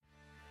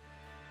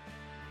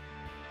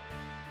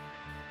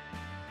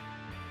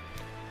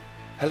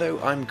Hello,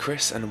 I'm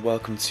Chris, and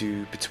welcome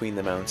to Between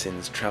the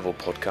Mountains Travel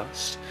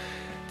Podcast.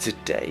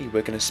 Today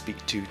we're going to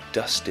speak to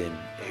Dustin,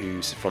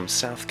 who's from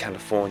South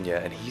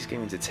California, and he's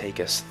going to take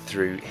us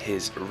through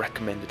his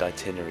recommended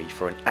itinerary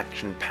for an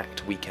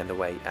action-packed weekend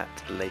away at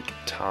Lake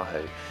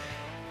Tahoe.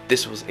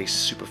 This was a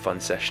super fun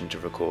session to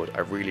record.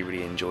 I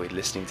really enjoyed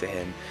listening to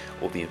him,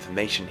 all the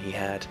information he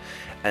had,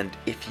 and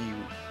if you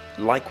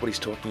like what he's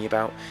talking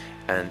about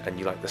and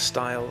you like the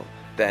style,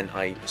 then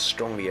I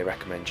strongly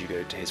recommend you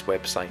go to his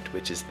website,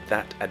 which is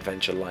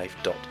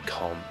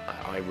thatadventurelife.com.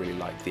 I really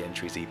liked the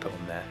entries he put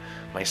on there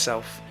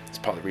myself. It's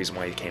part of the reason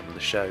why he came on the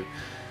show.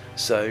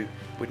 So,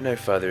 with no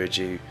further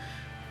ado,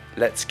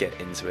 let's get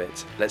into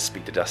it. Let's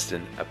speak to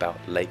Dustin about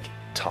Lake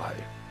Tahoe.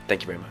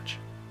 Thank you very much.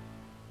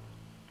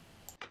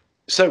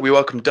 So, we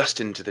welcome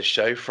Dustin to the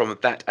show from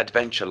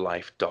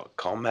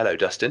thatadventurelife.com. Hello,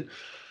 Dustin.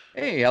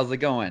 Hey, how's it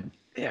going?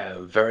 Yeah,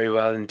 very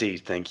well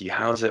indeed, thank you.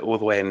 How's it all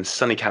the way in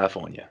sunny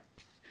California?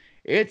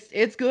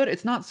 It's good.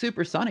 It's not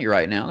super sunny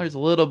right now. There's a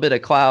little bit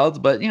of clouds,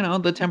 but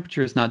the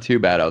temperature is not too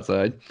bad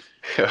outside.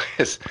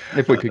 It's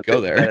If we could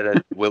go there. Better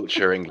than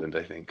Wiltshire, England,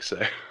 I think.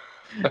 So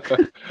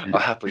I'll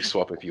happily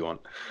swap if you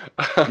want.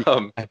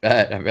 I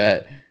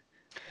bet.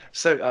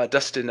 So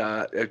Dustin,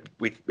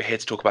 we're here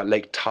to talk about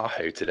Lake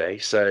Tahoe today.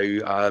 So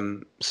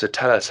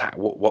tell us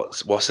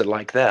what's it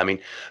like there? I mean,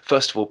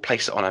 first of all,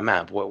 place it on a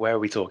map. Where are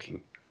we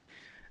talking?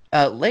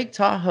 Lake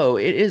Tahoe,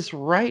 it is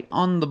right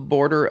on the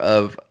border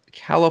of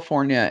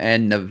California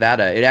and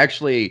Nevada.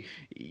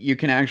 You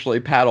can actually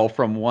paddle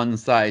from one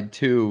side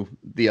to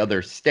the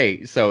other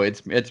state, so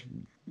it's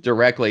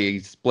directly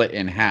split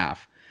in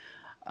half.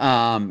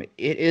 It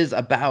is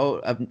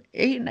about an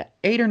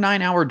 8 or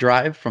 9 hour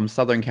drive from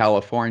Southern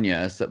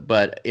California,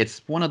 but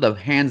it's one of the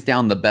hands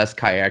down the best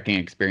kayaking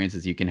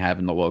experiences you can have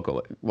in the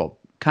local, well,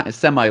 kind of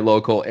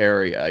semi-local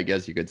area, I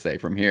guess you could say,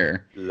 from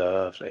here.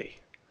 Lovely.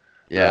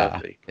 Yeah,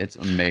 Lovely. it's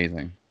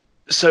amazing.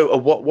 So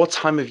what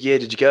time of year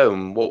did you go,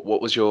 and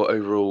what was your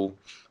overall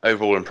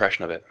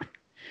impression of it?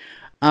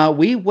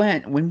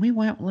 When we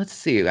went, let's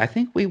see, I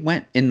think we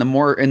went in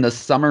the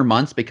summer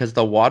months because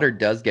the water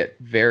does get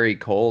very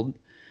cold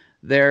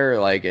there.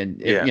 Like,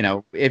 and Yeah.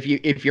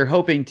 if you're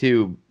hoping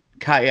to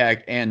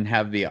kayak and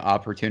have the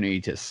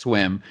opportunity to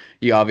swim,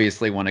 you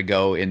obviously want to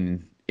go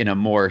in a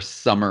more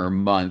summer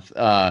month.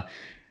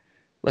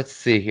 Let's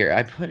see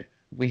here.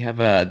 We have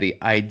the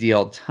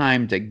ideal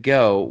time to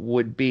go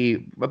would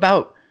be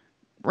about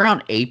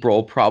around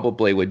April.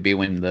 Probably would be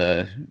when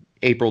the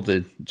April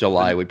to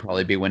July would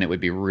probably be when it would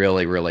be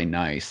really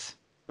nice.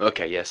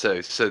 Okay, yeah.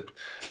 So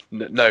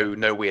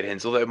no weird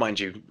hints. Although, mind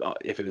you,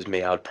 if it was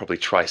me, I'd probably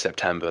try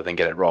September, then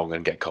get it wrong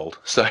and get cold.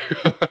 So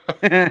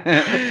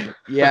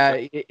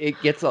Yeah,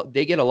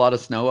 they get a lot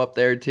of snow up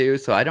there too,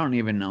 so I don't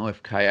even know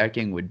if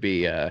kayaking would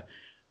be a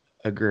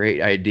great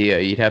idea.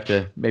 You'd have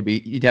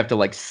to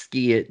like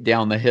ski it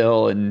down the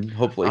hill and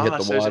hopefully hit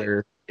the so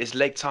water. is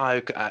Lake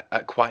Tahoe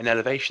at quite an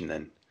elevation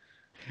then?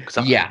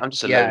 Because Yeah, I'm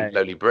just a yeah,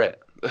 lowly Brit.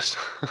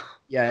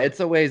 yeah. It's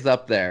a ways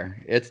up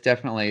there. It's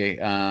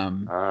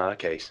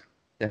Okay.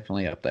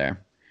 definitely up there.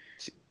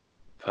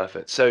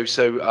 Perfect. So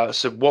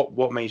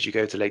what made you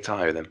go to Lake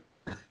Tahoe then?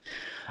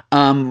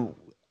 Um,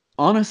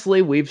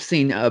 Honestly, we've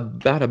seen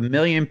about a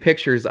million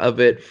pictures of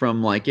it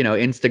from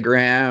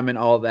Instagram and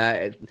all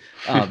that.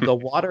 The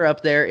water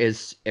up there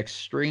is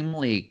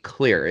extremely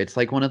clear. It's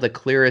like one of the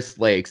clearest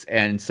lakes,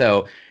 and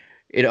so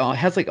it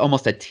has like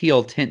almost a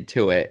teal tint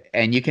to it,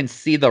 and you can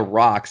see the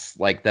rocks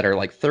like that are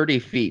like 30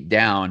 feet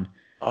down,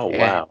 Oh and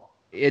wow.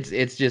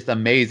 it's just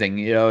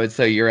amazing.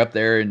 So you're up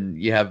there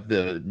and you have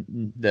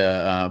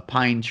the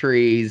pine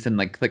trees and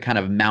like the kind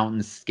of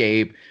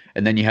mountainscape,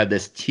 and then you have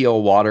this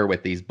teal water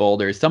with these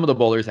boulders. Some of the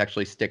boulders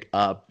actually stick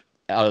up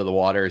out of the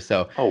water,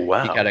 so Oh you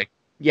wow. gotta,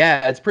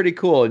 yeah, it's pretty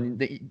cool. And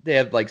they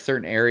have like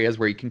certain areas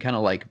where you can kind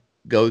of like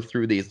go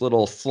through these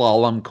little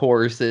slalom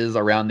courses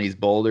around these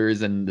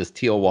boulders, and this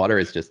teal water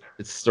is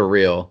it's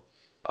surreal.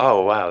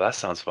 Oh wow, that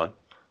sounds fun.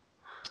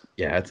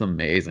 Yeah, it's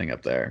amazing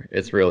up there.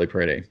 It's really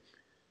pretty.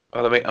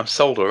 Well, I mean, I'm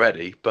sold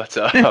already, but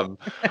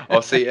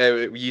obviously,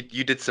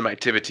 you did some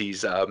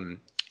activities.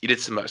 You did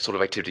some sort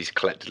of activities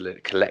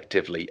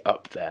collectively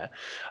up there.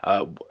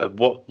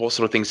 What sort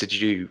of things did you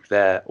do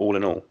there, all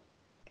in all?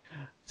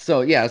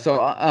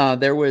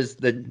 There was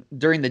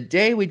during the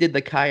day we did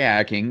the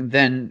kayaking,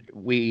 then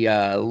we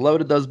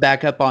loaded those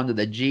back up onto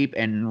the Jeep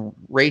and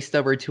raced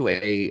over to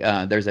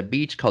there's a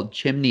beach called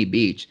Chimney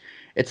Beach.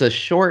 It's a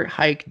short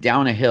hike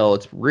down a hill.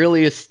 It's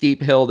really a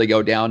steep hill to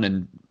go down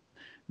and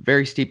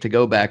very steep to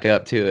go back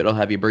up too. It'll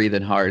have you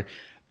breathing hard.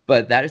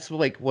 But that is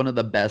like one of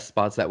the best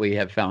spots that we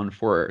have found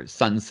for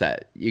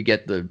sunset. You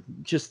get the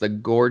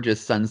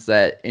gorgeous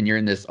sunset, and you're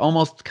in this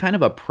almost kind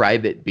of a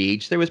private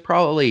beach. There was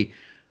probably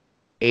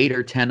 8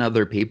 or 10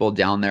 other people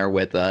down there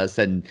with us,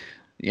 and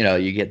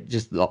you get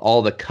just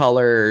all the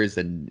colors,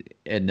 and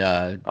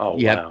Oh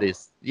you have wow.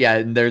 this, yeah,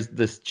 and there's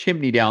this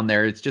chimney down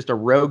there. It's just a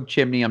rogue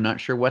chimney. I'm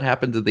not sure what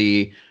happened to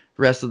the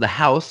rest of the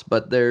house,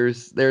 but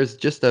there's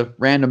just a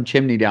random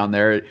chimney down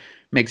there. It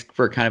makes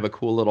for kind of a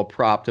cool little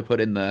prop to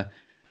put in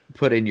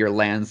put in your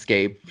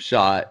landscape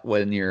shot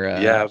when you're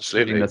Yeah,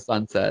 shooting the absolutely.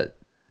 sunset.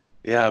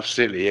 Yeah,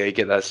 absolutely. Yeah, you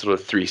get that sort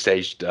of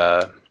three-staged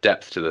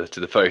depth to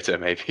the photo,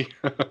 maybe.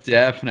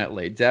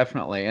 Definitely,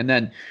 definitely. And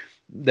then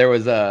there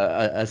was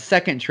a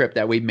second trip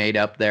that we made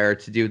up there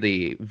to do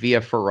the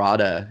Via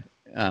Ferrata.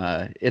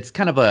 It's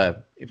kind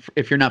of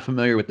if you're not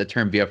familiar with the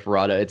term Via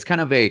Ferrata, it's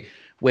kind of a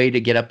way to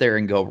get up there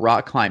and go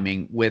rock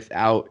climbing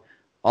without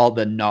all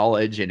the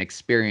knowledge and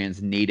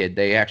experience needed.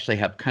 They actually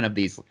have kind of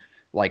these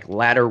like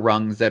ladder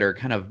rungs that are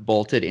kind of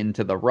bolted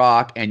into the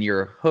rock, and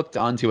you're hooked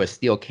onto a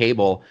steel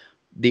cable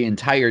the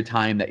entire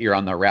time that you're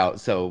on the route.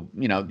 So,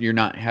 you're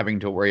not having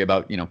to worry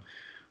about,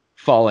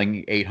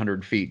 falling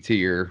 800 feet to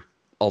your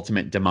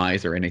ultimate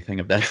demise or anything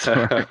of that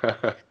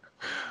sort.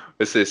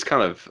 It's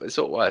kind of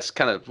it's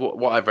kind of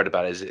what I've read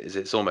about is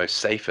it's almost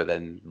safer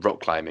than rock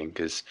climbing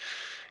because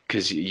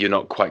you're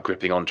not quite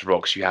gripping onto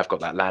rocks. You have got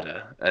that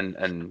ladder,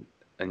 and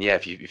yeah,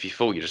 if you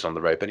fall, you're just on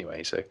the rope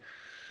anyway. So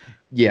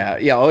Yeah,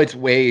 yeah. Oh, it's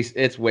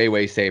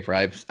way safer.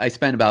 I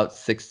spent about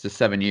 6 to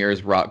 7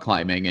 years rock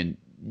climbing, and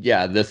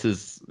yeah, this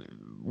is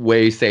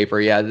way safer.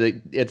 Yeah,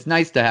 it's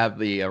nice to have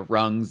the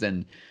rungs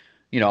and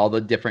all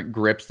the different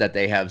grips that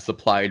they have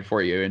supplied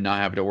for you, and not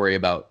have to worry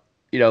about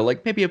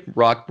like maybe a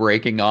rock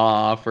breaking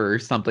off or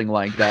something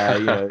like that.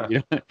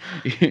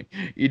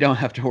 You don't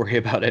have to worry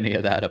about any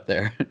of that up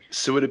there.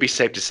 so would it be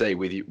safe to say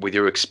with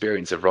your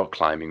experience of rock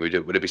climbing, would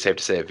it be safe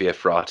to say at Via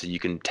Ferrata you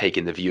can take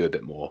in the view a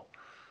bit more?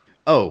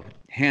 Oh,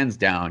 hands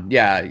down.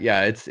 Yeah,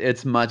 yeah.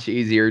 It's much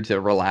easier to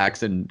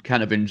relax and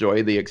kind of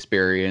enjoy the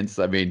experience.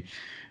 I mean,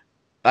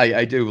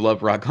 I do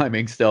love rock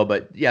climbing still,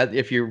 but yeah,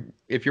 if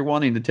you're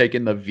wanting to take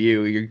in the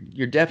view,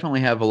 you definitely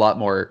have a lot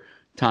more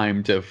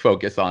time to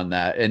focus on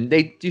that. And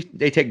they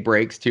take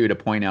breaks too to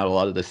point out a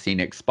lot of the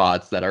scenic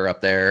spots that are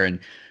up there, and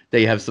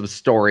they have some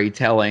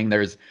storytelling.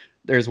 There's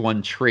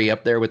one tree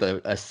up there with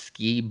a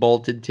ski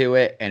bolted to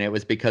it, and it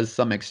was because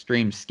some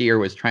extreme skier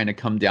was trying to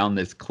come down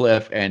this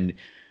cliff and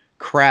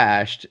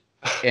crashed,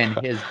 and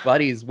his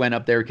buddies went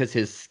up there because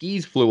his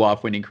skis flew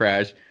off when he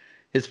crashed.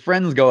 His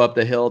friends go up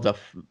the hill to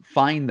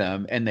find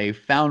them, and they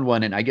found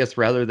one. And I guess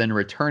rather than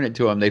return it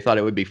to him, they thought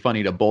it would be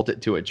funny to bolt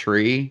it to a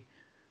tree.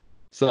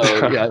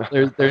 So yeah,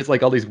 there's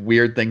like all these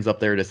weird things up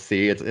there to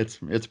see.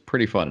 It's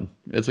pretty fun.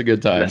 It's a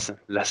good time.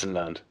 Lesson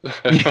learned.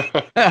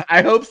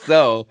 I hope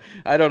so.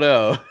 I don't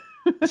know.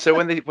 So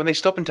when they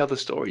stop and tell the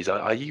stories,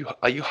 are you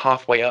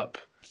halfway up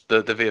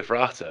the Via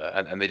Ferrata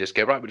and they just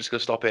go, right, we're just gonna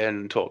stop here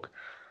and talk?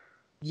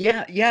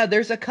 Yeah, yeah.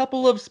 There's a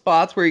couple of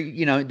spots where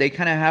they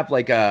kind of have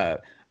like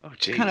a Oh,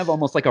 kind of geez.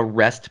 almost like a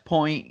rest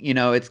point.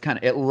 It's kind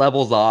of it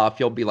levels off.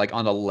 You'll be like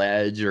on a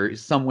ledge or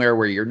somewhere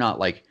where you're not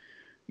like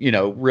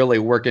really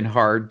working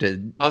hard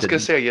to I was gonna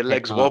to say, are your hang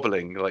legs on.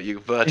 wobbling, like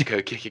your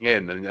vertigo kicking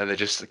in, and they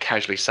just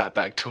casually sat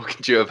back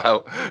talking to you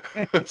about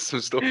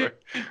some story.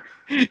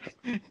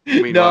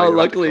 Meanwhile, No, you're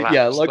about to luckily,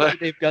 yeah, collapse. luckily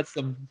they've got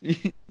some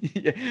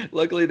yeah,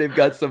 luckily they've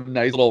got some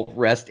nice little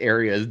rest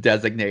areas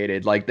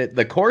designated. Like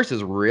the course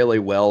is really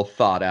well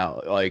thought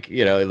out. Like,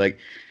 like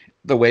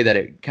the way that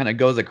it kind of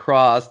goes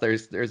across,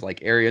 there's like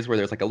areas where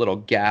there's like a little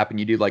gap and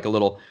you do like a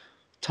little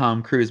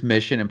Tom Cruise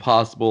Mission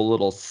Impossible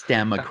little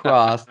stem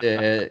across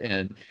it,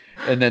 and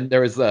then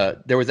there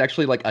was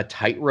actually like a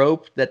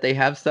tightrope that they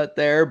have set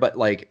there, but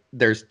like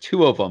there's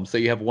two of them, so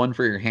you have one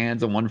for your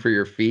hands and one for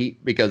your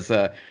feet because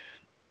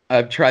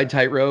I've tried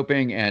tight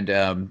roping,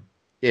 and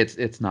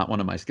it's not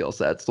one of my skill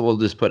sets. So we'll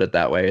just put it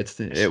that way.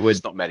 It would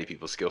It's not many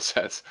people's skill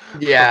sets.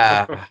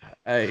 yeah,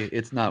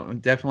 it's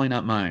not definitely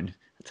not mine.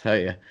 I tell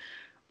you,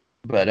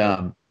 but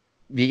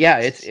yeah,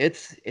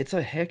 it's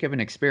a heck of an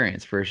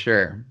experience for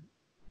sure.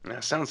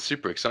 That sounds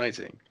super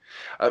exciting.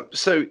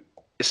 So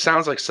it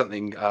sounds like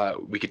something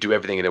we could do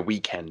everything in a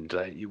weekend.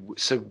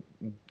 So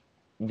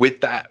with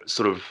that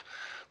sort of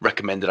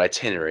recommended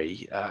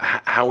itinerary,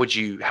 how would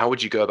you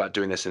go about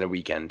doing this in a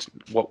weekend?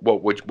 What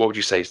would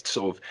you say is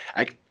sort of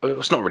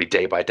it's not really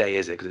day by day,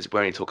 is it? Because we're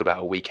only talking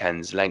about a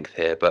weekend's length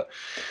here, but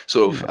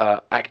sort of Yeah.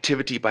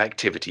 activity by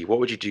activity. What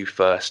would you do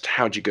first?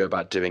 How would you go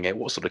about doing it?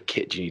 What sort of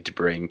kit do you need to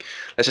bring?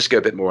 Let's just go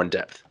a bit more in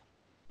depth.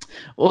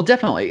 Well,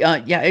 definitely.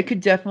 Yeah, it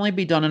could definitely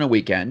be done in a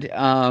weekend.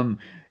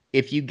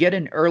 If you get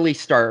an early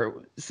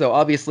start, so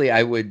obviously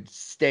I would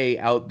stay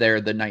out there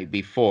the night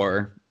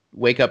before,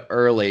 wake up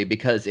early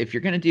because if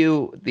you're gonna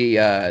do the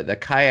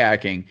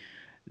kayaking,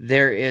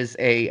 there is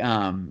a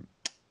um,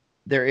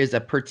 there is a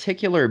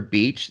particular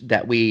beach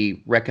that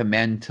we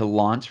recommend to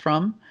launch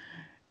from,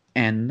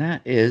 and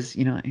that is,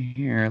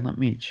 here, let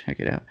me check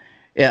it out.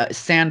 Yeah,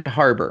 Sand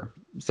Harbor.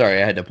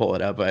 Sorry, I had to pull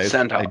it up.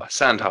 Sand Yeah,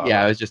 I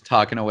Harbor. was just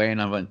talking away, and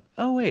I went,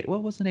 oh wait,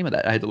 what was the name of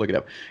that? I had to look it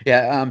up.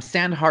 Yeah,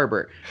 Sand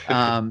Harbor.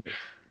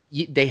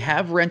 They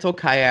have rental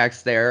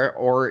kayaks there,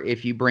 or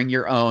if you bring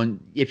your own,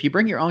 you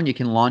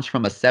can launch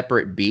from a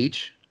separate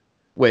beach,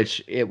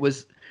 which it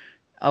was,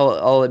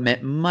 I'll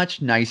admit,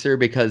 much nicer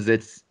because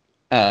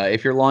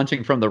if you're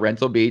launching from the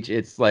rental beach,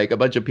 it's like a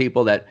bunch of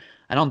people that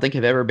I don't think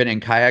have ever been in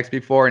kayaks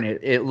before, and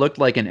it looked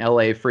like an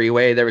LA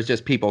freeway. There was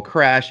just people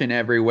crashing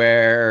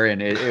everywhere,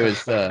 and it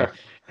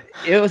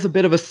was a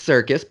bit of a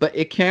circus, but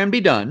it can be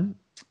done.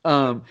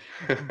 Um,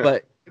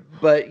 but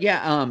But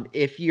yeah,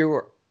 if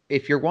you're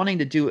wanting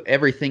to do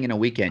everything in a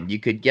weekend, you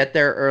could get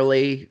there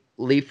early,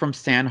 leave from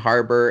Sand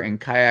Harbor, and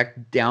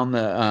kayak down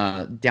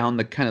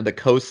the kind of the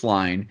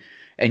coastline,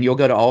 and you'll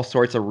go to all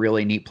sorts of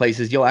really neat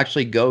places. You'll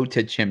actually go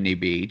to Chimney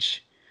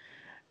Beach,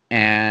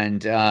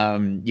 and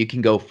you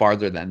can go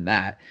farther than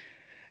that.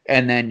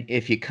 And then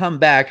if you come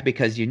back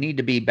because you need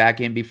to be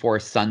back in before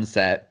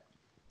sunset,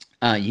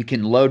 you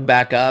can load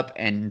back up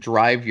and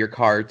drive your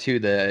car to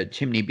the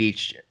Chimney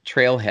Beach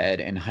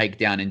trailhead and hike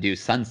down and do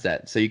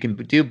sunset. So you can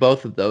do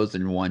both of those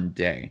in one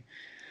day.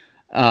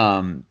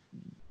 Um,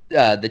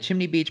 the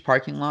Chimney Beach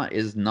parking lot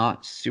is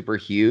not super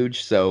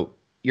huge, so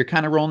you're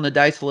kind of rolling the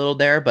dice a little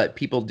there, but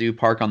people do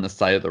park on the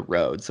side of the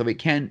road, so it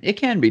can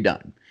be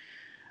done.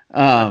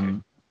 Okay.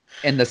 Um,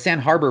 and the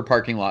Sand Harbor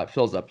parking lot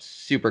fills up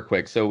super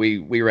quick, so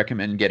we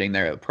recommend getting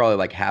there probably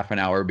like half an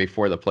hour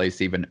before the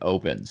place even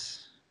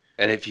opens.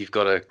 And if you've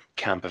got a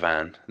camper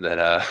van, then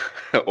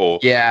or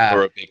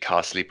Yeah, a big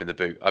car, sleep in the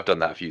boot. I've done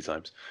that a few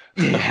times.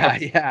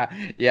 yeah,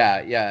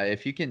 yeah.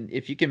 If you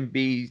can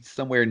be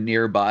somewhere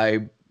nearby,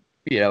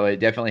 it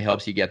definitely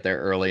helps you get there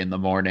early in the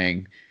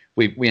morning.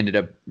 We ended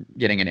up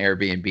getting an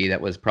Airbnb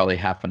that was probably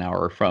half an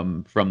hour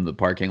from the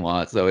parking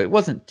lot, so it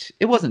wasn't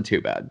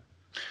too bad.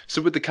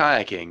 So with the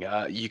kayaking,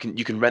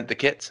 you can rent the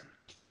kit.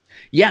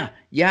 Yeah,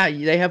 yeah,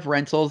 they have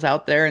rentals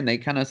out there, and they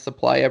kind of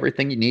supply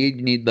everything you need.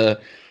 You need the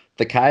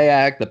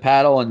kayak, the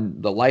paddle,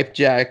 and the life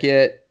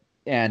jacket,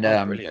 and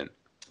Oh, brilliant.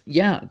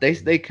 yeah,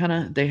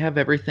 they have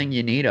everything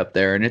you need up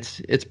there, and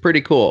it's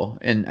pretty cool.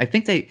 And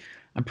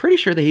I'm pretty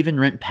sure they even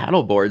rent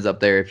paddle boards up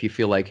there if you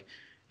feel like,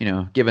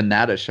 giving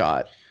that a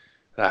shot.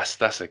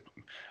 That's a.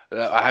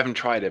 I haven't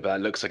tried it, but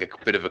it looks like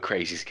a bit of a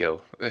crazy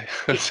skill.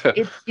 It, So,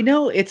 it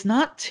it's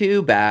not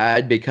too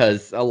bad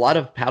because a lot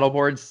of paddle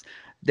boards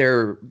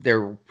they're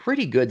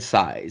pretty good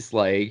size.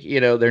 Like,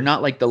 they're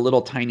not like the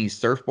little tiny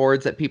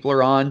surfboards that people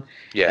are on.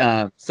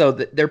 yeah. So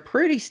they're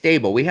pretty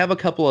stable. We have a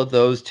couple of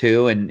those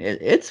too, and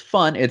it's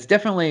fun. It's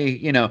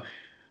definitely,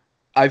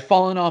 I've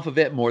fallen off of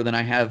it more than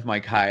I have my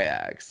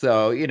kayak.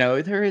 So,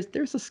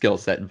 there's a skill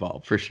set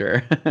involved for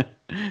sure.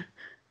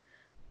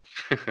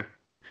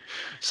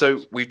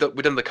 So we've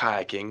done the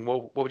kayaking.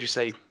 What would you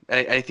say?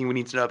 Anything we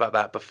need to know about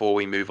that before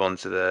we move on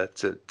to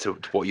to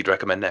what you'd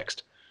recommend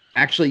next?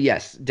 Actually,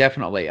 yes,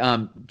 definitely.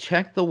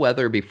 Check the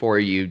weather before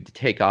you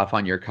take off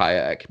on your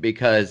kayak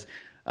because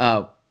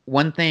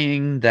one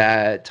thing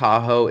that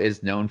Tahoe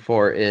is known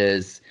for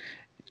is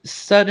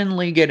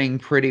suddenly getting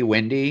pretty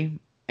windy.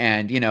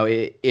 And,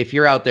 if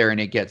you're out there and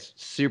it gets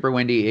super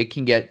windy, it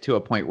can get to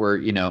a point where,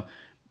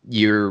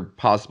 you're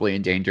possibly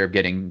in danger of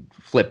getting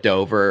flipped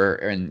over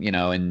and,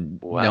 and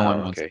no one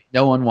Wow. wants Okay.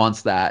 no one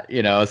wants that.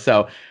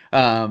 So,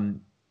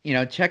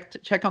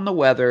 check on the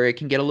weather. It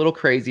can get a little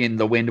crazy and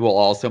the wind will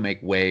also make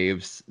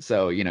waves.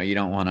 So, you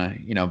don't want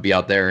to, be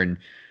out there in,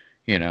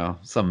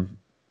 some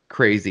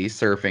crazy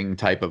surfing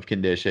type of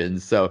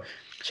conditions. So,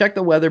 check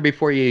the weather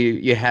before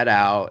you head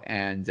out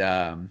and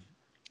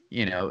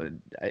you know,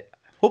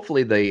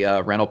 hopefully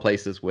the rental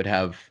places would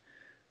have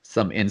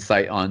some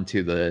insight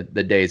onto the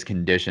day's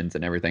conditions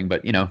and everything.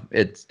 But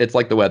it's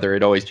like the weather;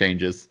 it always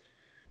changes.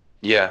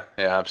 Yeah.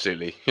 Yeah.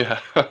 Absolutely. Yeah.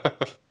 Yeah.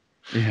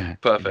 Yeah.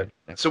 Perfect.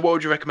 So what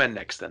would you recommend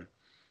next then?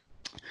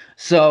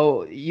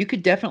 So you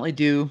could definitely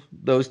do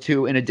those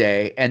two in a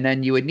day, and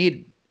then you would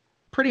need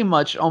pretty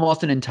much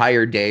almost an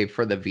entire day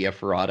for the Via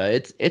Ferrata.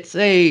 It's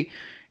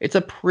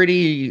a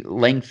pretty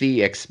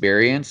lengthy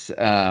experience.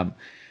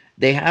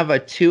 They have a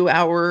 2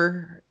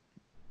 hour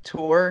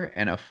tour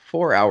and a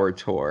 4 hour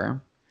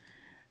tour.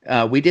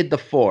 We did the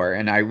four,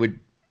 and I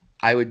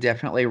would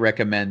definitely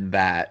recommend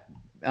that.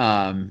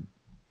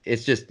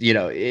 It's just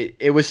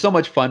it was so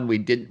much fun. We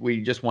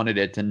just wanted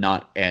it to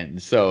not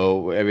end.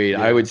 So I mean,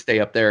 I Yeah. would stay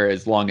up there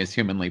as long as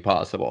humanly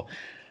possible.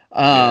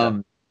 Yeah.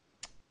 Um,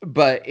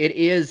 but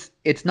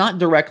it's not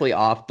directly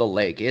off the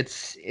lake.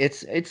 It's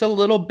a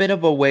little bit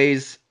of a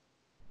ways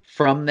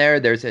from there.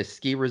 There's a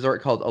ski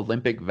resort called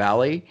Olympic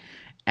Valley,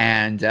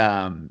 and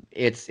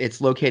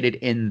it's located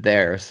in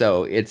there.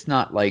 So it's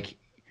not like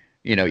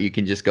you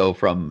can just go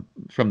from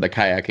the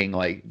kayaking,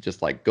 like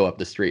just like go up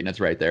the street and it's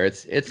right there.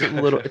 It's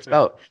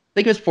about, I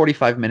think it's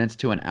 45 minutes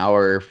to an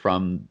hour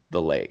from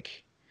the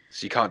lake.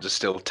 So you can't just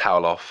still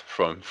towel off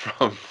from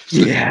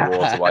slipping in the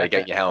water while Yeah. you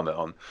get your helmet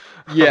on.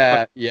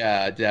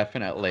 Yeah,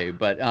 definitely.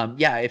 But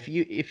yeah, if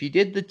you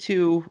did the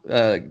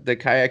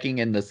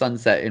kayaking and the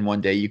sunset in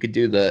one day, you could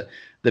do the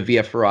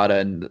Via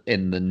Ferrata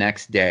in the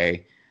next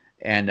day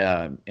and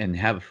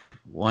have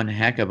one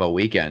heck of a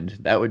weekend.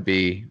 That would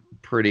be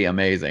pretty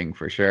amazing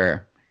for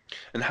sure.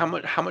 And how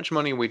much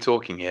money are we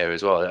talking here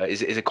as well?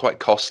 Is it quite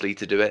costly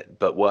to do it,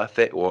 but worth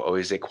it, or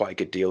is it quite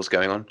good deals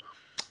going on?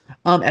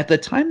 At the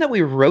time that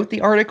we wrote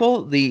the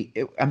article,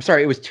 I'm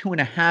sorry, it was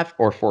 2.5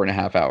 or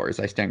 4.5 hours.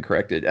 I stand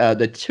corrected.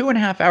 The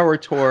 2.5 hour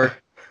tour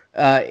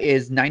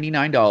is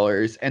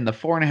 $99, and the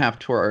 4.5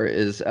 tour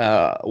is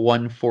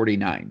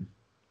 149.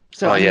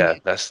 So Oh I yeah,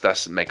 mean,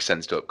 that's makes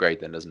sense to upgrade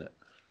then, doesn't it?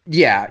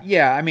 yeah.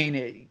 I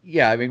mean,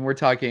 we're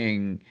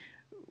talking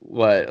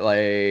what,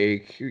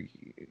 like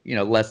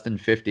less than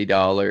 $50,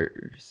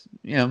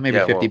 maybe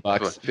Yeah, 50 well,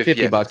 bucks, 50,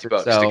 50 yeah, bucks 50 or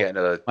bucks to so. get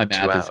another My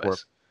two math is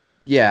hours.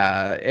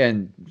 yeah,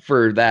 and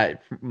for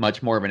that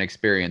much more of an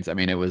experience, I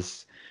mean,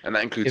 And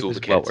that includes it all the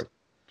was well kits. worth.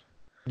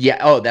 Yeah,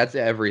 oh, that's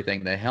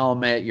everything. The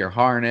helmet, your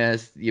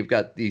harness, you've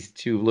got these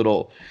two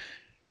little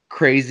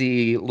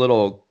crazy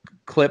little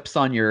clips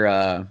on your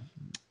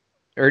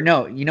or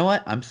no, you know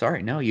what? I'm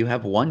sorry. No, you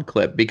have one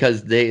clip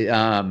because the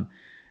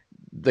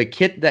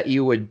kit that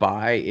you would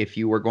buy if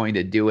you were going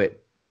to do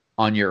it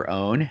on your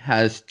own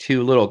has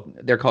two little,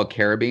 they're called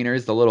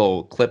carabiners, the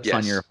little clips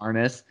on your Yes.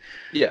 harness.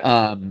 Yeah.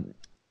 Um,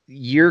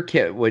 your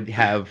kit would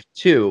have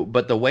two,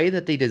 but the way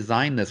that they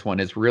designed this one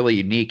is really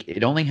unique.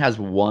 It only has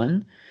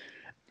one,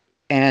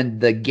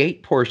 and the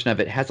gate portion of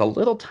it has a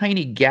little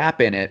tiny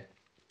gap in it,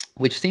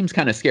 which seems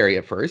kind of scary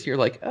at first. You're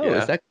like, oh,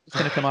 is Yeah. that just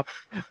going to come up?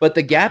 But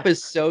the gap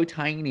is so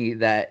tiny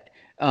that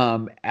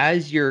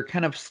as you're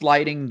kind of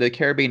sliding the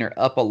carabiner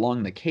up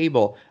along the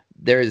cable,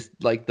 there's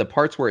like the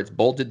parts where it's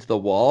bolted to the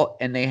wall,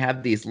 and they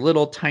have these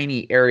little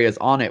tiny areas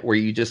on it where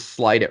you just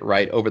slide it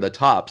right over the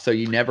top. So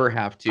you never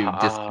have to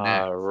Ah,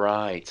 disconnect.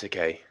 right.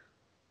 Okay.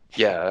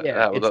 Yeah.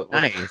 Yeah, it's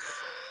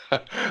nice.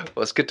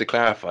 Well, it's good to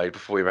clarify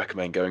before we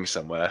recommend going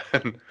somewhere.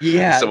 And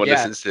Yeah, someone yeah,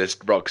 listens to this,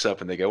 rocks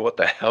up, and they go, "What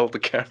the hell? The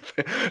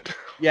cafe?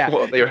 yeah,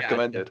 What they yeah.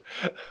 recommended?"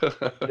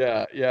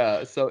 Yeah,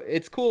 yeah. So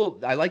it's cool.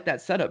 I like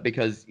that setup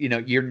because,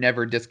 you're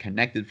never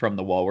disconnected from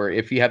the wall. Where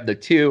if you have the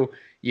two,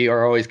 you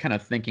are always kind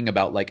of thinking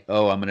about like,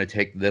 oh, I'm gonna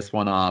take this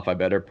one off. I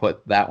better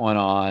put that one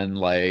on.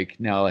 Like,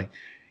 no, like,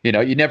 you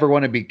never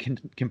want to be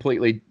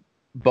completely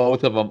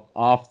both of them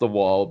off the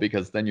wall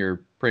because then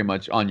you're pretty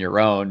much on your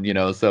own.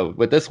 So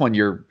with this one,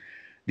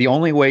 the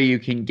only way you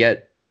can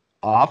get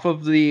off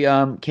of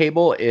the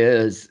cable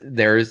is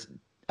there's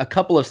a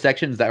couple of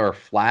sections that are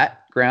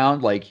flat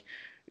ground, like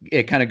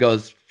it kind of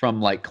goes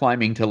from like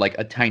climbing to like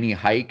a tiny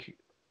hike,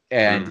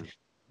 and Mm,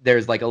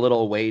 there's like a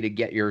little way to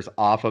get yours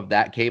off of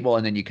that cable,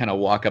 and then you kind of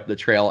walk up the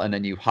trail and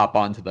then you hop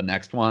onto the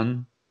next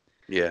one.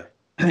 yeah.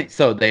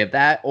 So they have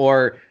that,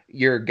 or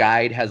your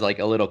guide has like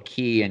a little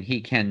key and he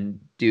can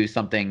do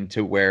something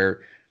to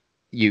where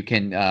you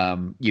can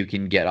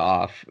get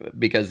off,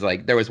 because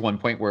like there was one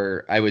point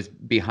where I was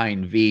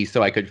behind V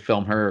so I could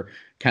film her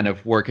kind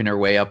of working her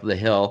way up the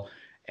hill,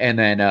 and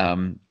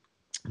then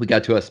we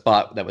got to a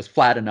spot that was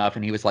flat enough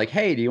and he was like,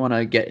 hey, do you want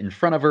to get in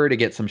front of her to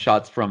get some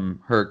shots from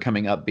her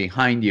coming up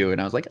behind you?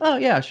 And I was like, oh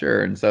yeah,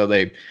 sure. And so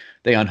they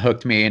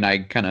unhooked me and I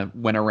kind of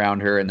went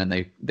around her, and then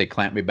they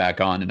clamped me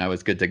back on and I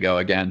was good to go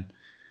again.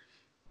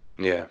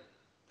 Yeah.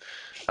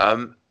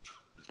 Um,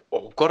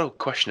 I've got a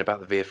question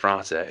about the Via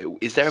Ferrata.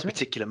 Is there a Sure.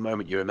 particular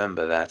moment you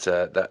remember that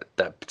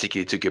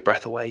particularly took your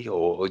breath away,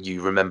 or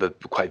you remember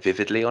quite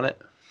vividly on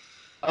it?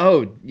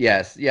 Oh,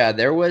 yes. Yeah,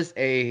 there was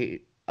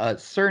a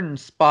certain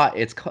spot.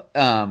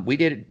 We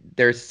did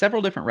there's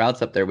several different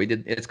routes up there.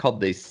 It's called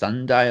the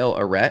Sundial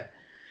Arret.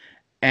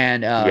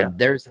 And Yeah.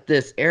 there's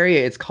this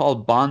area, it's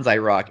called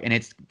Bonsai Rock, and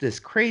it's this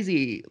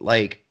crazy,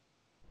 like,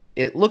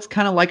 it looks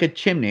kind of like a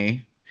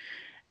chimney,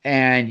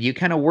 and you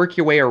kind of work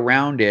your way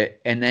around it,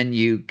 and then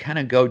you kind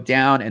of go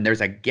down, and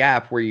there's a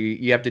gap where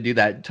you have to do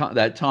that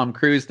Tom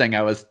Cruise thing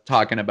I was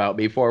talking about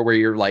before, where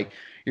you're like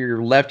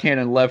your left hand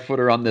and left foot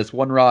are on this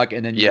one rock,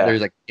 and then Yeah.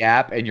 there's a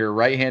gap, and your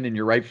right hand and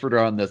your right foot are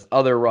on this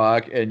other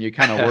rock, and you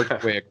kind of work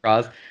your way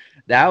across.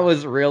 That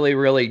was really,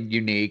 really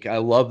unique. I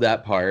love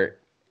that part.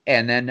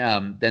 And then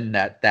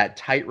that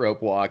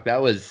tightrope walk,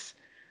 that was,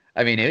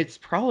 I mean, it's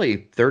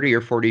probably 30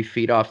 or 40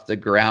 feet off the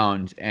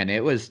ground, and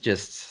it was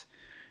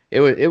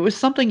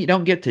something you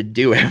don't get to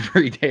do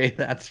every day,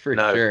 that's for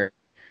No, sure.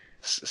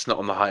 it's not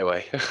on the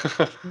highway.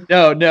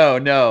 No, no,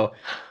 no.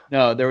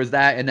 No, there was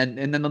that, and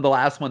then the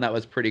last one that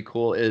was pretty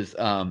cool is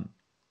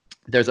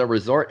there's a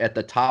resort at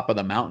the top of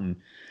the mountain,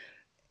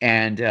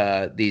 and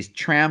these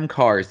tram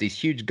cars, these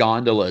huge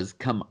gondolas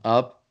come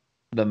up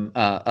the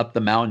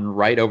mountain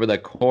right over the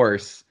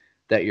course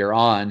that you're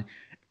on.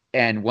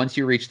 And once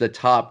you reach the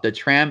top, the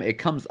tram, it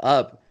comes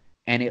up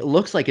and it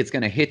looks like it's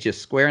going to hit you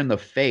square in the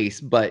face,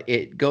 but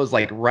it goes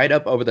like right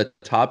up over the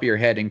top of your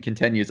head and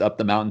continues up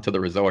the mountain to the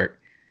resort.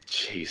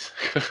 Jeez.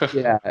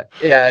 Yeah,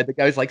 yeah. The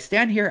guy was like,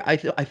 "Stand here. I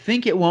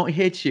think it won't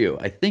hit you.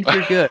 I think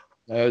you're good."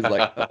 I was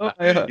like, "Oh,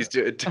 He's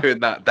doing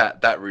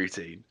that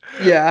routine.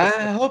 yeah.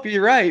 I hope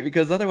you're right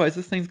because otherwise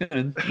this thing's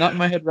gonna knock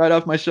my head right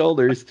off my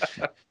shoulders."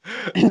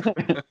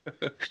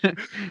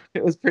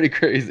 It was pretty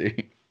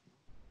crazy.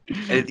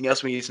 Anything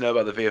else we need to know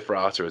about the Via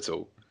Ferrata at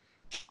all?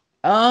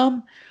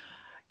 Um,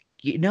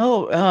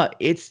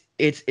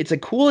 it's a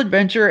cool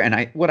adventure,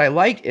 and what I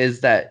liked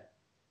is that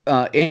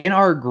in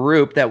our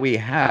group that we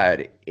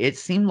had, it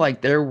seemed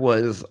like there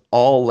was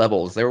all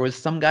levels. There was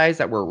some guys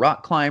that were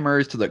rock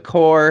climbers to the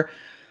core.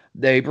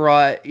 He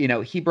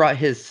brought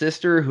his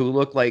sister who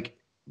looked like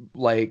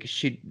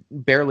she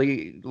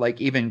barely like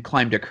even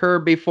climbed a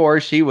curb before.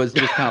 She was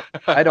just kind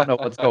of, I don't know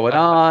what's going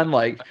on.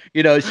 Like,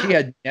 she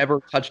had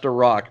never touched a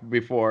rock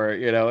before,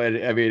 and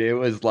I mean, it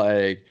was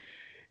like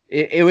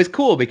it was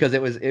cool because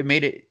it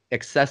made it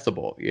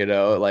accessible,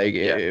 like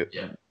Yeah.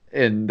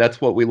 and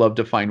that's what we love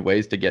to find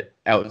ways to get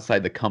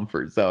outside the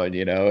comfort zone,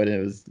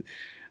 and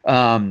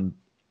Um,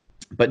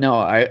 but no,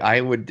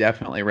 I would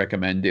definitely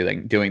recommend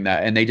doing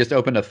that. And they just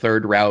opened a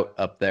third route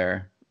up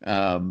there,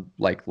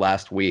 like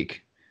last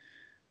week.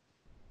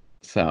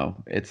 So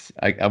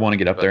I want to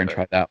get up there and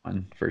try Perfect. that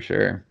one for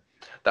sure.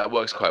 That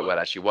works quite well,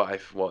 actually.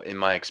 What in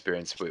my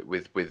experience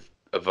with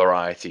a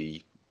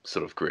variety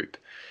sort of group,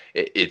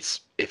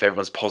 it's if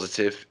everyone's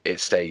positive, it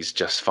stays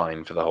just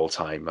fine for the whole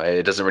time.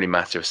 It doesn't really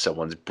matter if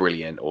someone's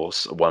brilliant or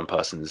one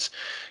person's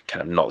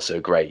kind of not so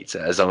great.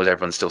 As long as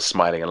everyone's still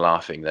smiling and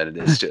laughing, then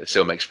it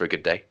still makes for a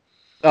good day.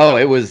 Oh,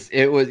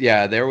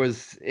 yeah,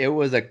 it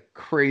was a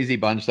crazy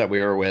bunch that we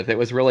were with. It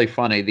was really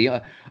funny.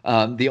 The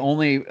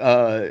only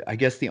I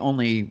guess the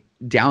only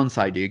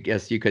downside, I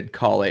guess you could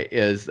call it,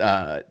 is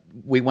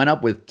we went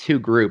up with two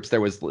groups.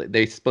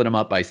 They split them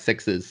up by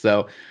sixes.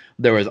 So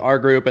there was our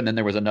group and then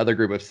there was another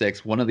group of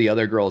six. One of the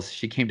other girls,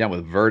 she came down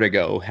with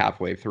vertigo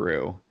halfway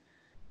through.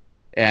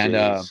 And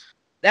Jeez.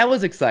 that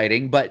was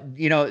exciting, but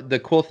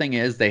the cool thing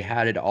is they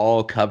had it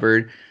all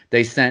covered.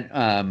 They sent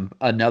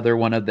another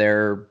one of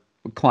their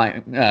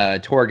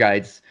client tour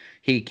guides.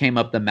 He came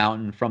up the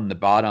mountain from the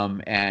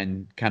bottom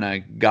and kind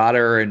of got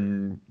her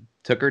and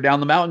took her down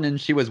the mountain, and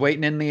she was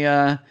waiting in the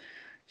Oh,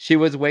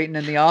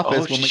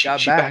 office when we got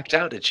she back. backed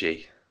out, did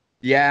she?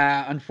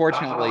 Yeah,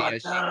 unfortunately, Oh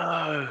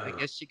I no.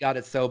 guess she got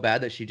it so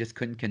bad that she just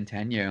couldn't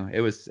continue.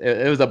 It was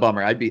a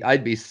bummer.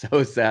 I'd be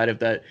so sad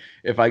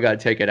if I got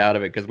taken out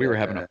of it because we were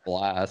having a Yeah.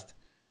 blast.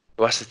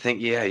 Well, that's the thing.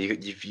 Yeah,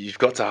 you've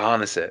got to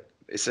harness it.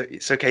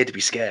 It's okay to be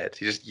scared.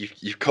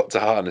 You've got to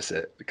harness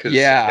it because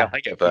yeah, Yeah. I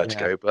get Yeah.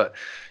 vertigo, but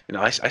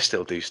I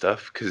still do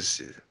stuff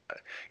because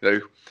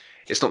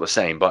it's not the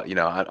same. But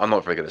I'm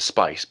not very good at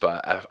spice,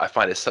 but I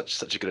find it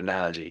such a good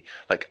analogy.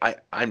 Like I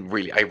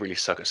really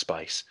suck at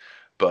spice,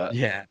 but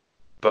Yeah.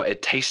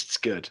 it tastes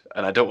good,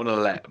 and I don't want to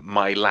let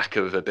my lack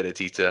of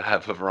ability to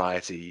have a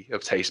variety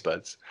of taste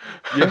buds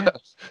Yeah.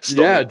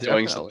 stop me Yeah,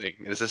 enjoying definitely.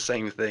 something. It's the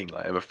same thing.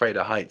 Like I'm afraid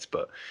of heights,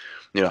 but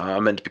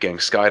I'm meant to be going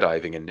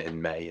skydiving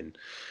in May, um,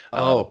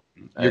 Oh,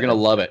 you're gonna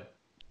and love it.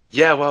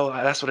 yeah, well,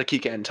 that's what I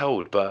keep getting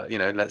told. But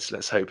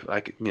let's hope.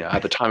 Like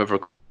at the time of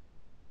recording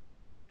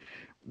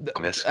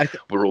this, I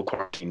th- we're all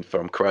quarantined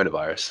from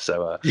coronavirus.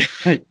 So um,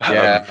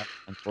 yeah,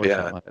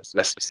 yeah, unfortunately.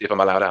 let's see if I'm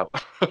allowed out.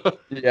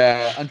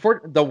 Yeah,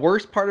 the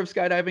worst part of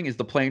skydiving is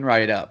the plane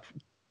ride up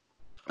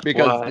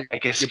because Well, I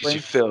guess your because you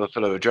brain, feel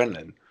full of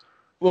adrenaline.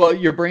 well,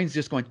 your brain's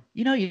just going,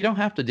 you don't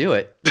have to do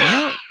it.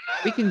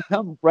 We can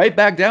come right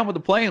back down with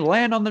the plane,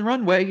 land on the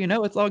runway.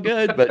 It's all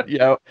good. But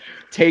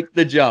take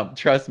the jump.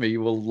 Trust me,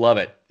 you will love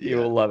it. You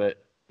Yeah, will love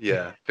it.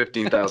 yeah,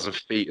 15,000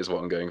 feet is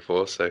what I'm going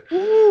for. So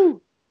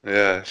Woo!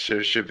 yeah,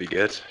 should be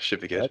good. Should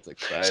be good. That's So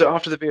exciting.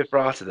 after the Via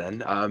Ferrata,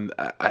 then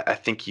I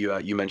think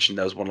you mentioned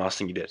there was one last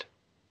thing you did,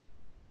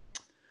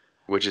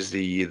 which is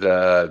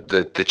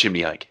the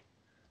chimney hike.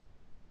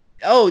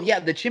 Oh yeah,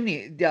 the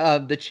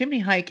chimney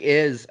hike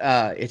is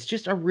it's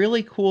just a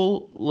really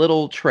cool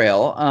little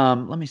trail.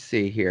 Let me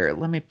see here.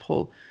 Let me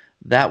pull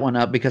that one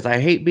up because I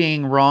hate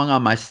being wrong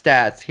on my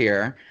stats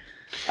here.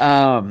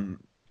 Um,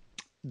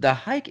 the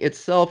hike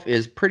itself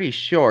is pretty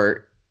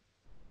short.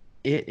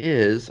 It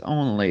is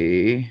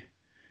only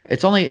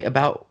it's only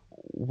about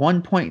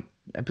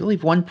I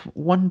believe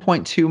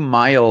 1.2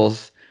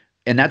 miles,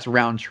 and that's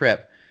round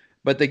trip.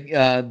 But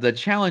the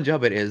challenge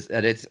of it is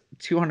that it's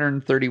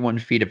 231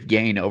 feet of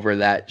gain over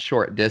that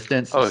short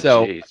distance. Oh,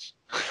 So jeez.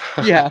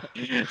 yeah,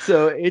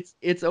 so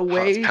it's a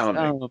Heart's ways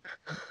pounding.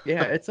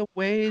 yeah, it's a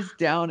ways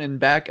down and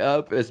back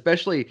up,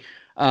 especially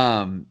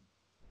um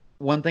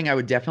one thing I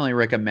would definitely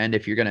recommend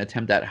if you're going to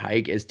attempt that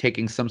hike is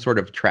taking some sort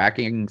of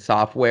tracking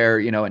software,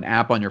 an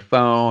app on your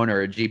phone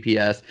or a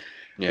GPS,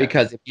 Yeah.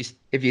 because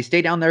if you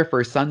stay down there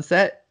for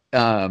sunset,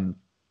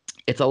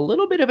 it's a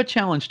little bit of a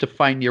challenge to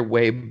find your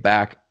way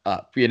back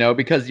up,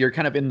 because you're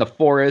kind of in the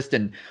forest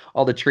and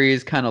all the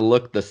trees kind of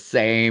look the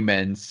same,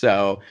 and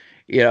so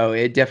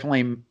it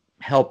definitely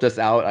helped us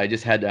out.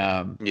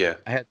 Yeah.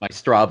 I had my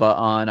Strava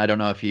on. I don't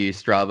know if you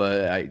use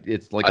Strava.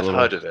 It's like a I've little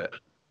heard of it.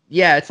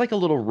 yeah, it's like a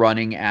little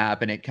running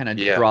app, and it kind of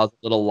Yeah. draws a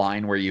little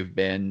line where you've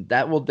been.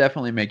 That will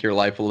definitely make your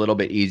life a little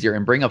bit easier.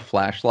 And bring a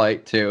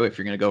flashlight too if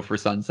you're going to go for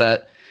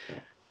sunset.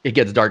 It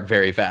gets dark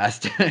very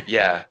fast.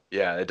 Yeah,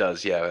 yeah, it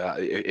does. Yeah,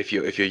 if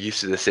you're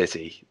used to the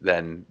city,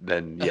 then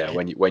yeah,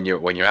 when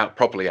you're out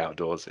properly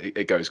outdoors,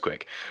 it goes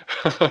quick.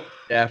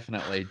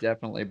 Definitely,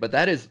 definitely. But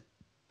that's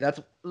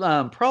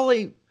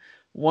probably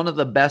one of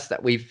the best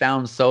that we've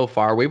found so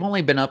far. We've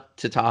only been up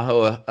to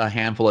Tahoe a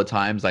handful of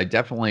times. I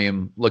definitely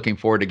am looking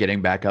forward to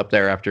getting back up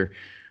there after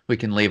we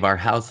can leave our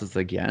houses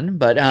again.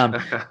 But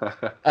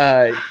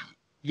Uh,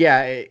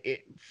 yeah,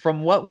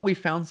 from what we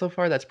found so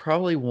far, that's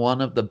probably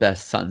one of the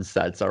best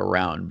sunsets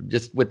around.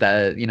 Just with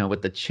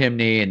with the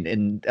chimney,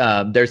 and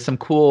there's some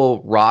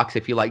cool rocks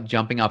if you like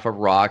jumping off of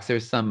rocks.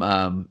 There's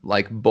some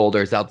like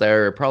boulders out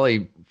there,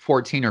 probably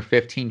 14 or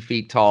 15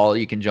 feet tall.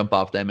 You can jump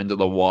off them into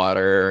the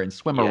water and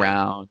swim Yeah,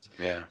 around.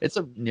 yeah. It's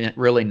a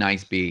really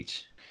nice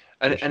beach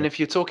for And sure. if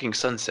you're talking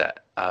sunset,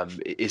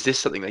 Is this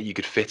something that you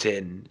could fit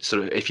in,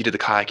 sort of, if you did the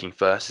kayaking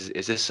first,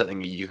 is this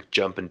something you could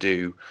jump and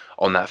do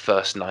on that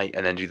first night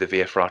and then do the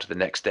Via Ferrata the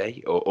next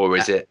day? Or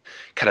is it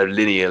kind of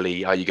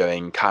linearly, are you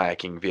going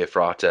kayaking, Via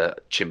Ferrata,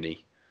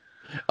 Chimney?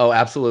 Oh,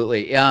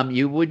 absolutely.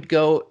 It would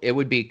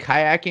be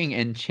kayaking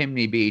and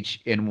Chimney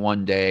Beach in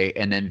one day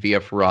and then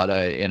Via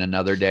Ferrata in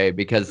another day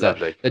because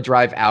Lovely. the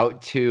drive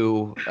out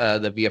to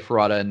the Via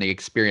Ferrata and the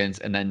experience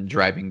and then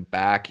driving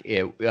back,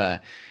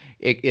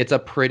 it's a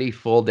pretty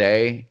full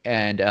day.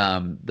 And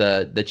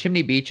the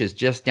Chimney Beach is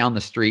just down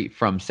the street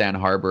from Sand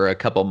Harbor, a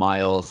couple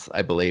miles,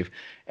 I believe.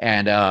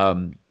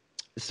 And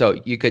so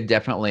you could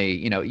definitely,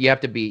 you have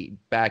to be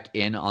back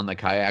in on the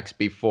kayaks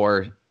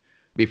before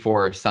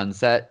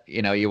sunset,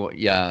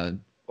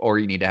 or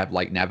you need to have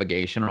like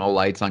navigational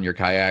lights on your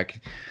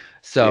kayak.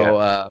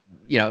 So,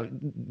 Yeah.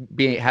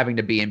 having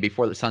to be in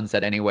before the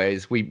sunset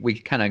anyways, we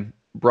kind of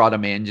brought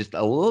them in just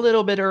a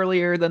little bit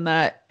earlier than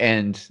that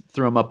and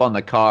threw them up on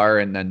the car.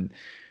 And then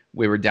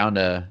we were down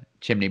to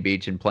Chimney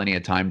Beach in plenty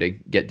of time to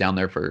get down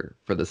there for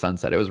the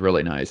sunset. It was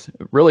really nice.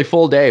 Really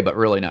full day, but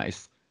really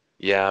nice.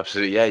 Yeah,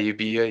 absolutely. Yeah, you'd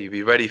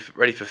be ready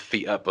for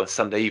feet up on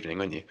Sunday evening,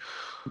 wouldn't you?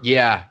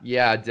 Yeah,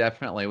 yeah,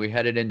 definitely. We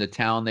headed into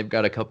town. They've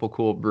got a couple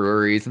cool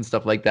breweries and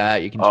stuff like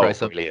that. You can try Oh,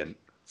 some brilliant.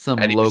 some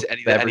Any is local there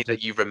any beverages.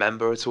 that you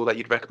remember at all that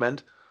you'd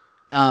recommend?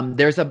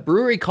 There's a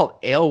brewery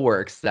called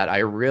Aleworks that I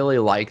really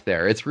like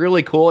there. It's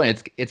really cool and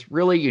it's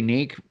really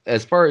unique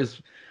as far as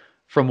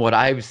from what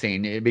I've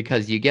seen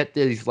because you get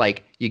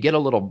a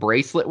little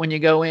bracelet when you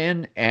go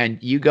in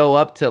and you go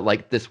up to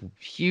like this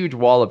huge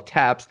wall of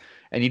taps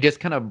and you just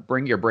kind of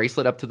bring your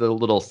bracelet up to the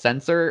little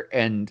sensor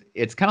and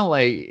it's kind of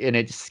like and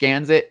it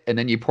scans it and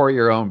then you pour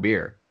your own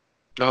beer.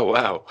 Oh,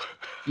 wow.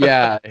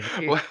 Yeah,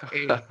 Wow.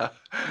 you That's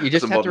a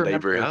just have to modern day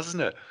brew remember. house,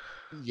 isn't it?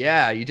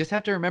 Yeah, you just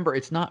have to remember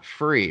it's not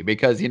free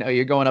because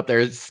you're going up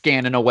there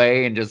scanning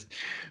away and just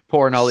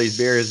pouring all these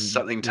beers.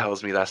 Something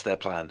tells me that's their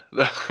plan.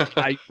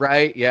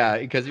 Right, yeah,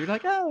 because you're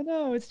like, oh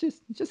no, it's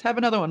just have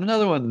another one,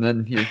 and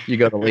then you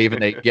go to leave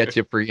and they get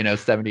you for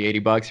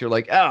 70-80 bucks. You're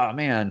like, oh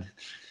man,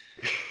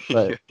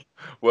 but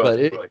Worth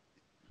the it price.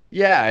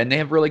 yeah, and they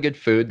have really good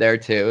food there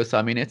too. So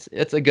I mean, it's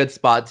a good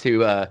spot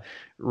to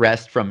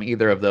rest from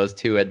either of those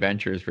two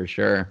adventures for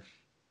sure.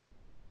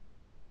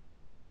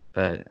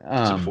 But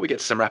So before we get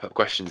to some wrap-up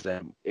questions,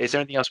 then, is there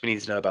anything else we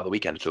need to know about the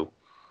weekend at all?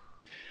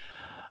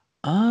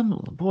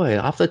 boy,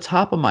 off the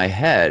top of my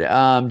head,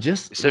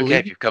 just It's okay if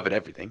leaving. you've covered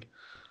everything.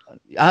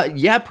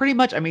 Yeah, pretty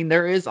much. I mean,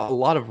 there is a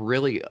lot of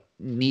really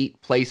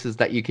neat places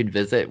that you can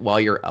visit while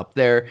you're up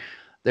there.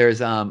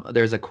 There's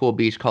a cool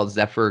beach called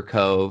Zephyr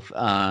Cove,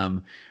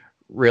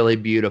 really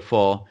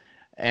beautiful,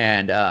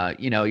 and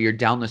you're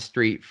down the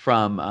street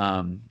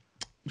from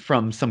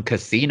some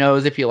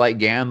casinos if you like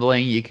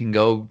gambling. You can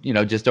go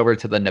just over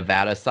to the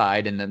Nevada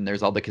side, and then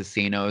there's all the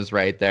casinos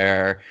right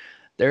there.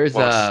 There's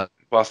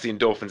Whilst the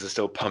endorphins are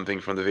still pumping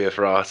from the Via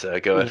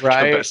Ferrata, go and bet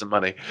right. some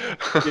money.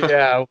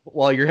 Yeah,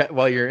 while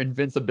your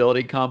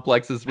invincibility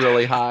complex is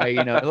really high,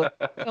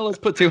 let's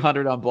put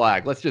 200 on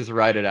black. Let's just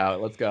ride it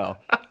out. Let's go.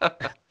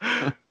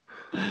 But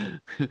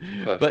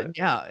Perfect.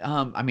 yeah,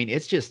 I mean,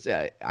 it's just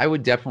I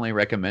would definitely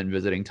recommend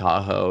visiting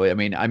Tahoe. I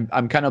mean,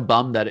 I'm kind of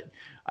bummed that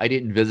I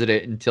didn't visit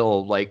it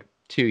until like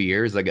 2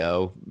 years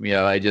ago.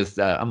 I just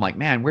I'm like,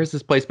 man, where's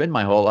this place been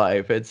my whole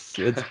life? It's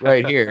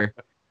right here.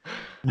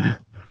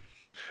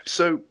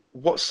 So,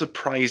 what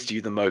surprised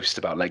you the most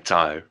about Lake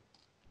Tahoe?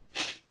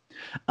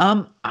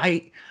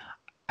 I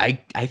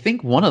I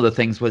think one of the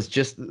things was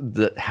just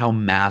the how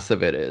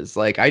massive it is.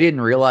 Like I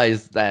didn't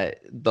realize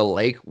that the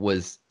lake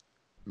was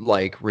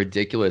like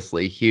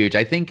ridiculously huge.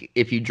 I think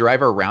if you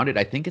drive around it,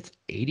 I think it's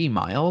 80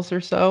 miles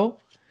or so.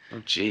 Oh,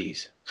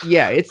 jeez.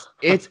 Yeah,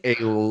 it's a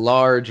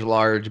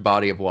large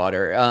body of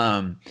water.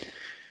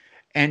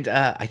 And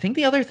I think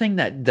the other thing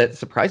that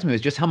surprised me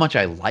was just how much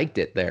I liked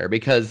it there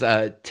because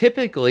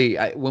typically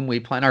when we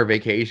plan our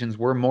vacations,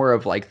 we're more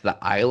of like the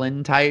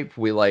island type.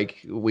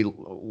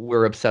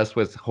 We're obsessed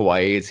with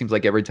Hawaii. It seems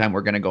like every time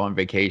we're going to go on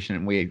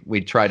vacation,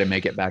 we try to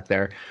make it back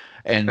there.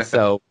 And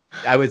so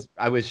I was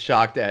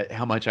shocked at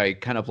how much I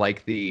kind of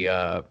like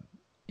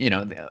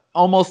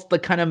almost the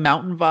kind of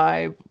mountain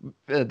vibe.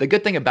 The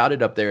good thing about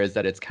it up there is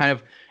that it's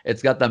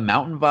got the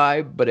mountain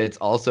vibe, but it's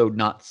also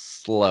not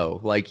slow.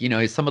 Like,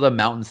 some of the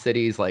mountain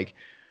cities, like,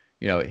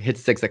 it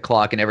hits 6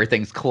 o'clock and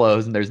everything's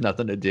closed and there's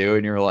nothing to do.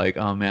 And you're like,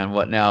 oh man,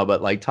 what now?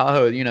 But like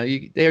Tahoe,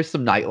 there's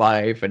some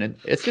nightlife and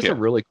it's just a Yeah,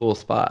 really cool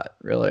spot,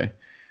 really.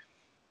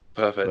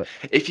 perfect.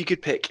 But If you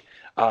could pick,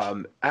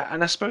 and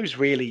I suppose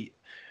really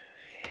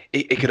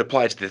it could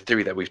apply to the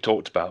theory that we've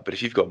talked about, but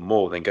if you've got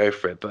more, then go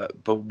for it. But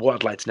what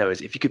I'd like to know is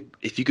if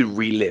you could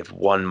relive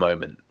one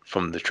moment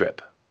from the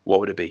trip, what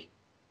would it be?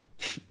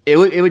 it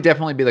would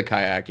definitely be the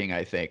kayaking,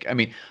 I think. I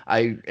mean,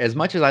 as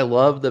much as I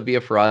love the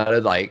Via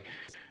Ferrata, like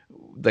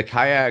the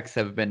kayaks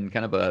have been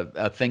kind of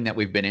a thing that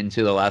we've been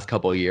into the last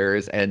couple of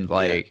years and Yeah.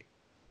 like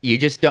you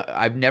just don't,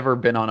 I've never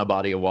been on a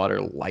body of water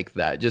like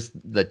that. Just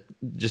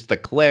the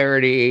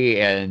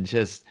clarity and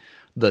just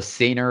the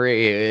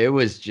scenery. It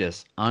was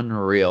just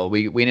unreal.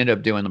 We ended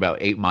up doing about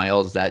 8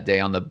 miles that day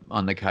on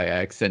the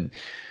kayaks, and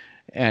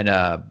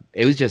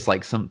it was just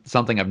like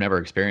something I've never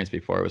experienced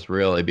before. It was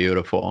really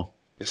beautiful.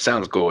 It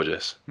sounds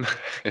gorgeous.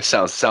 It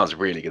sounds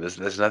really good.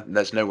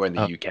 There's nowhere in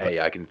the Oh, UK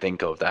I can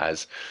think of that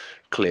has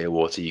clear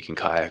water you can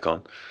kayak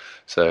on.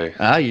 So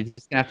you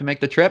just gonna have to make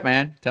the trip,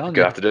 man. Telling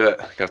gonna you. have to do it.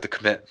 Gonna have to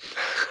commit.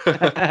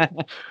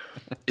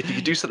 If you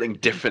could do something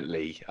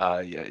differently,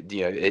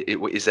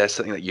 is there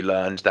something that you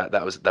learned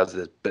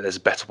there's a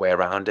better way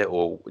around it,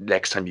 or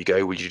next time you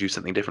go, would you do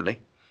something differently?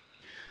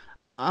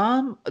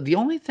 The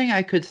only thing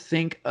I could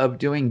think of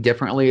doing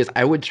differently is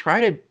I would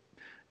try to,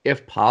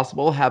 if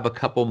possible, have a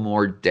couple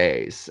more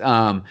days.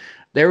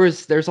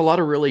 There's a lot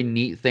of really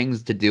neat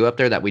things to do up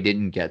there that we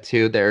didn't get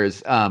to.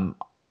 There's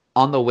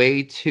on the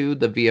way to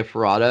the Via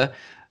Ferrata,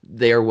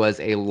 there was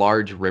a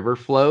large river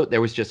float. There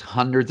was just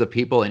hundreds of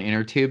people in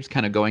inner tubes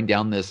kind of going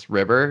down this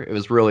river. It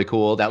was really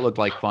cool. That looked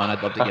like fun.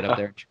 I'd love to get up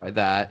there and try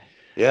that.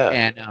 Yeah.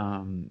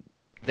 And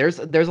there's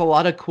a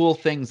lot of cool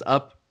things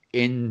up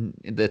in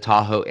the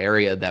Tahoe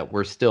area that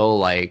we're still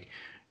like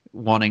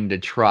wanting to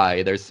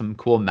try. There's some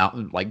cool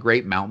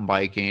great mountain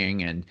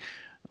biking and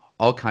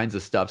all kinds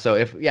of stuff. So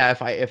if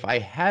I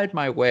had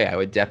my way, I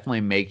would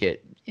definitely make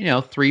it,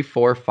 3,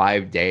 4,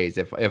 5 days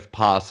if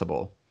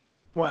possible.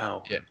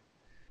 Wow. Yeah.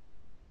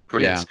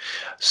 Brilliant. Yeah.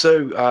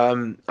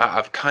 So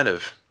I've kind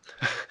of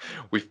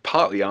we've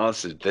partly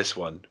answered this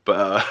one,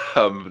 but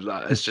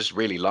it's just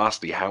really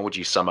lastly, how would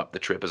you sum up the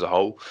trip as a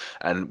whole,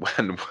 and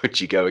when would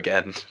you go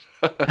again?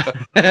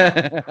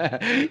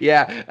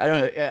 Yeah,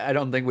 I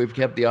don't think we've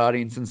kept the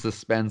audience in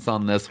suspense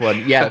on this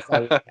one. Yes, I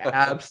would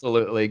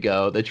absolutely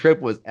go. The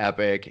trip was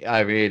epic.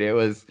 I mean,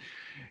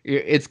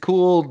 it's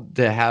cool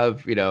to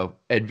have,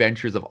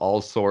 adventures of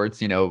all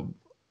sorts,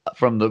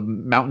 from the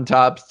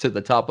mountaintops to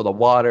the top of the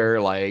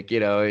water. Like,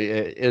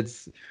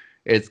 it's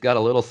got a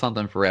little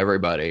something for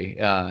everybody.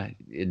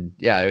 And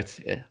yeah,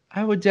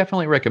 I would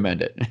definitely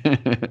recommend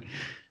it.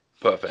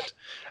 Perfect.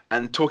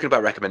 And talking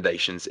about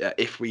recommendations,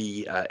 if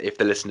the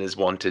listeners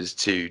wanted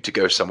to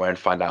go somewhere and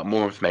find out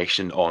more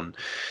information on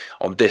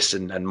this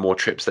and more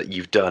trips that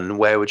you've done,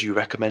 where would you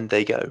recommend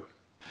they go?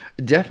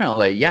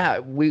 Definitely. Yeah,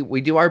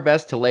 we do our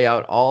best to lay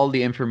out all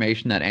the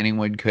information that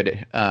anyone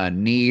could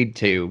need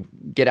to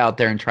get out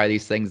there and try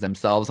these things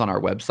themselves on our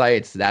website.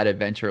 It's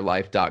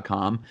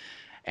thatadventurelife.com.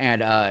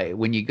 And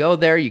when you go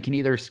there, you can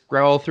either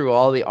scroll through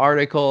all the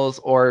articles,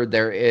 or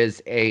there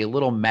is a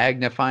little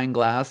magnifying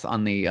glass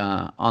on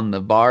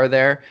the bar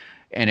there.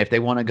 And if they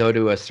want to go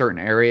to a certain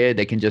area,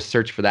 they can just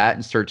search for that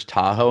and search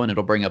Tahoe, and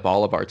it'll bring up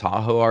all of our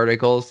Tahoe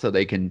articles, so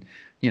they can,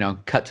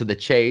 cut to the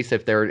chase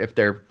if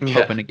they're Yeah.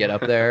 hoping to get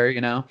up there.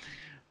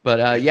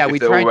 But If, yeah, if we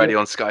they're try and already do.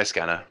 on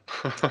Skyscanner.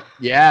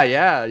 Yeah,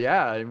 yeah,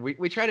 yeah. And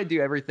we try to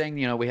do everything.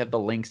 We have the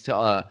links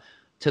to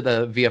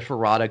the Via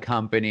Ferrata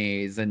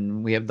companies,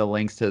 and we have the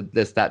links to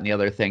this, that, and the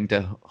other thing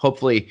to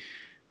hopefully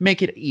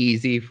make it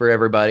easy for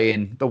everybody.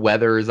 And the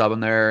weather is up in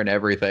there and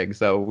everything.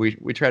 So we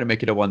try to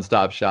make it a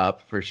one-stop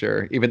shop for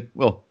sure.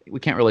 Well, we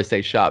can't really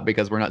say shop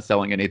because we're not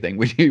selling anything.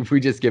 We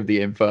just give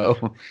the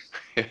info.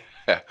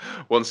 Yeah.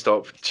 One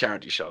stop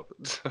charity shop.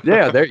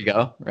 Yeah, there you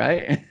go.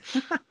 Right.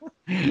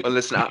 Well,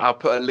 listen, I'll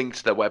put a link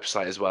to their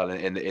website as well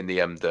in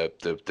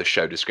the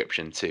show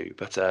description too.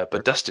 But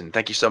Dustin,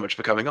 thank you so much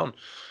for coming on.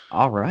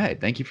 All right.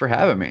 Thank you for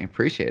having me.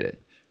 Appreciate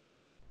it.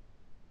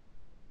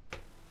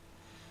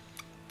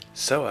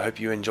 So I hope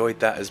you enjoyed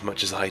that as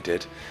much as I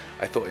did.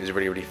 I thought it was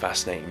really, really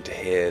fascinating to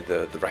hear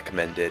the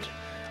recommended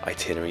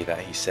itinerary that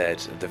he said.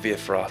 The Via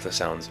Ferrata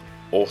sounds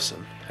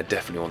awesome. I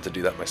definitely want to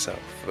do that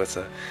myself. But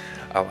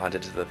I'll add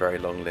it to the very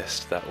long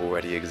list that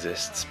already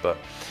exists. But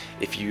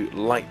if you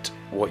liked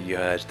what you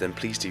heard, then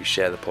please do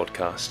share the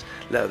podcast.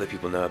 Let other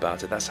people know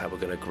about it. That's how we're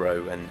going to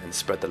grow and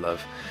spread the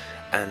love.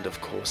 And of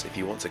course, if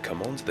you want to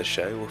come on to the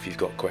show, or if you've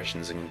got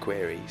questions and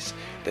queries,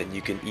 then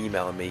you can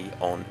email me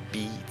on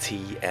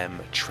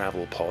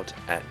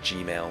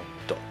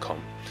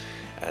btmtravelpod@gmail.com,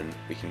 and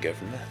we can go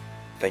from there.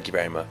 Thank you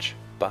very much.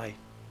 Bye.